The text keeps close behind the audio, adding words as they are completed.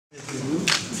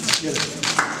TUMO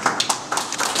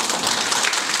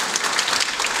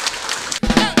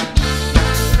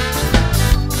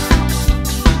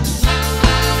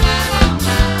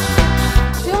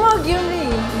Gyumri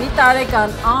մի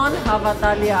տարեկան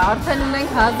անհավատալի է, արդեն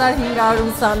ունենք 1500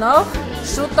 ուսանող,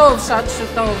 շուտով, շատ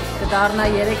շուտով կդառնա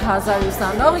 3000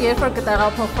 ուսանող, երբ որ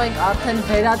կտեղափոխվենք արդեն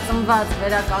վերածնված,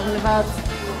 վերականգնված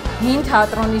հին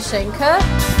թատրոնի շենքը։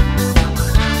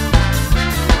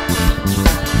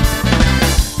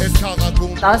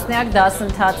 Տասնյակ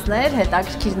դասընթացներ,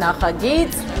 հետաքրքիր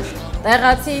նախագիծ,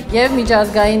 տեղացի և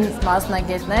միջազգային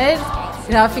մասնագետներ,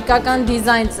 գրաֆիկական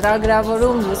դիզայն,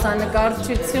 ծրագրավորում,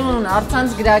 լուսանկարչություն,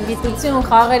 առցանց գրագիտություն,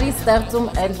 խաղերի ստեղծում,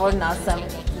 էլ որն ասեմ։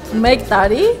 1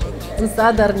 տարի ու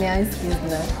սա դեռ միայն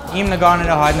սկիզբն է։ Իմ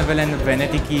նկարները հայտնվել են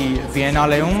Վենետիկի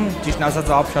Բիենալեում, ճիշտն ասած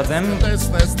ապշած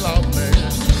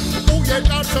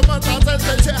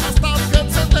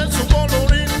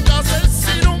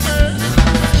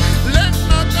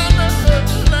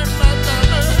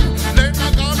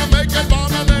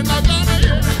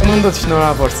Ծնունդդ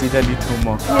շնորհավոր սիրելի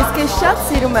Թումո։ Ես քեզ շատ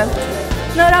սիրում եմ։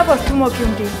 Շնորհավոր TUMO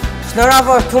Gyumri։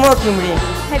 Շնորհավոր TUMO Gyumri։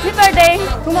 Happy birthday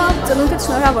TUMO։ Ծնունդդ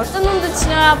շնորհավոր։ Ծնունդդ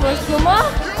շնորհավոր TUMO։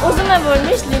 Ուզում եմ որ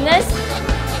միշտ լինես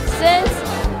սենց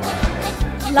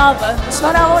լավը։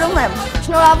 Շնորհավորում եմ։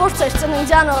 Շնորհավոր ձեր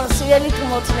ծննդյան օրը, սիրելի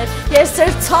թումոցիներ։ Ես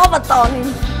ձեր ցավը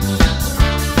տանիմ։